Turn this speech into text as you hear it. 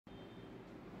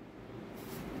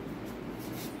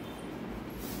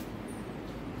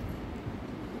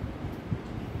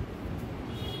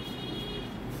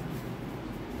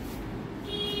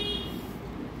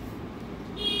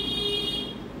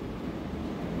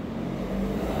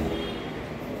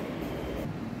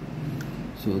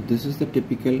So this is the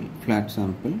typical flat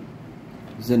sample.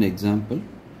 This is an example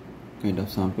kind of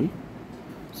sample.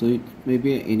 So it may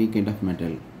be any kind of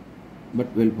metal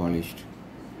but well polished.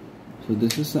 So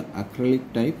this is the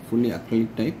acrylic type, fully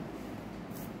acrylic type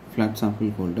flat sample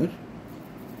holder.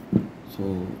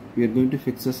 So we are going to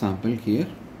fix the sample here.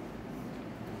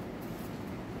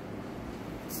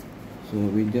 So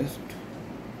we just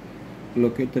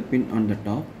locate the pin on the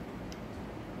top,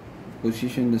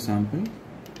 position the sample,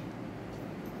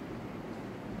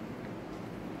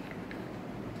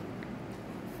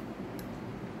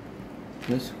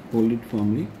 just hold it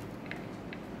firmly,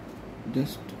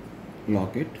 just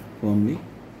lock it firmly,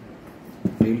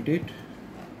 tilt it,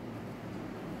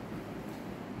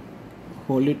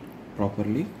 hold it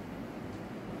properly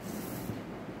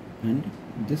and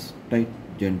this tight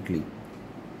gently.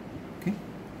 Okay.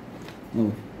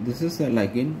 Now this is a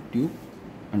lugin tube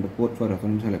and a port for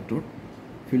reference electrode.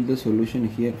 Fill the solution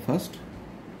here first,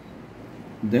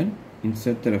 then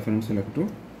insert the reference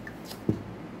electrode.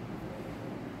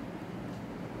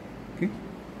 Okay.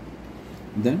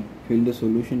 Then fill the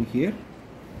solution here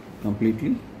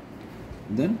completely,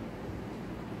 then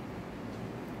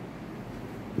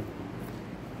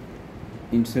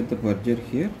insert the purger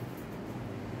here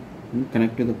and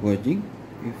connect to the purging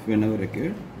if whenever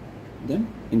required, then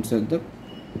insert the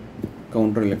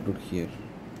counter electrode here.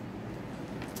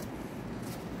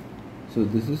 So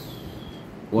this is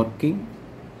working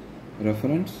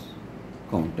reference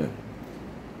counter.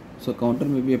 So counter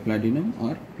may be a platinum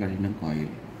or platinum coil.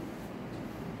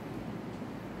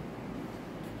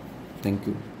 Thank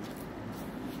you.